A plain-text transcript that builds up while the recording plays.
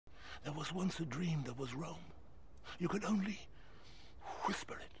There was once a dream that was Rome. You could only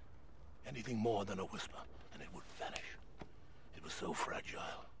whisper it. Anything more than a whisper, and it would vanish. It was so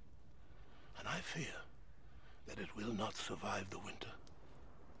fragile. And I fear that it will not survive the winter.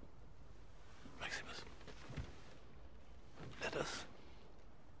 Maximus, let us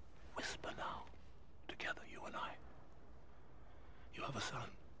whisper now, together, you and I. You have a son.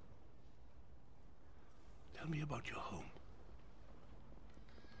 Tell me about your home.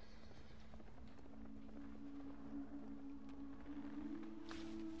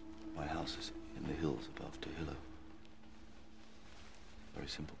 My house is in the hills above Tehillo. Very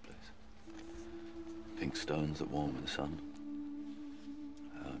simple place. Pink stones that warm in the sun.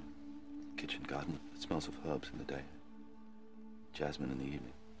 Kitchen garden that smells of herbs in the day. Jasmine in the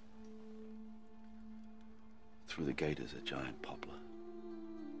evening. Through the gate is a giant poplar.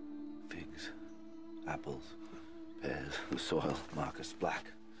 Figs, apples, pears, the soil, Marcus, black.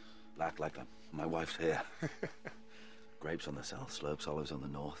 Black like my wife's hair. Grapes on the south slopes, olives on the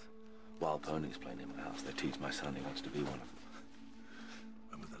north. Wild ponies playing in my house. They tease my son. He wants to be one of them.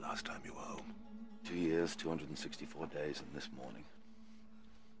 When was the last time you were home? 2 years, 264 days, and this morning.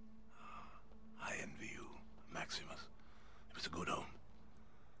 I envy you, Maximus. It was a good home.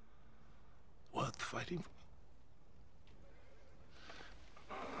 Worth fighting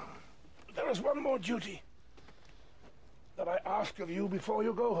for. There is one more duty that I ask of you before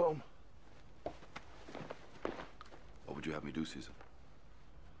you go home. What would you have me do, Caesar?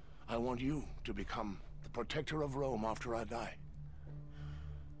 I want you to become the protector of Rome after I die.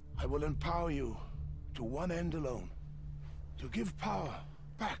 I will empower you to one end alone, to give power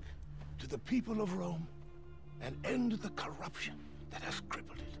back to the people of Rome and end the corruption that has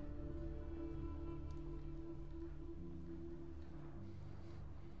crippled it.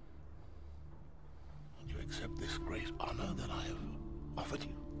 Will you accept this great honor that I have offered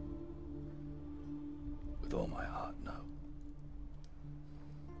you? With all my heart, no.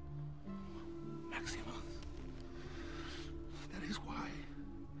 Maximus, that is why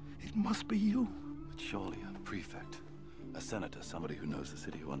it must be you. But surely a prefect, a senator, somebody who knows the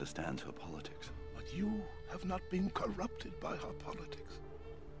city, who understands her politics. But you have not been corrupted by her politics.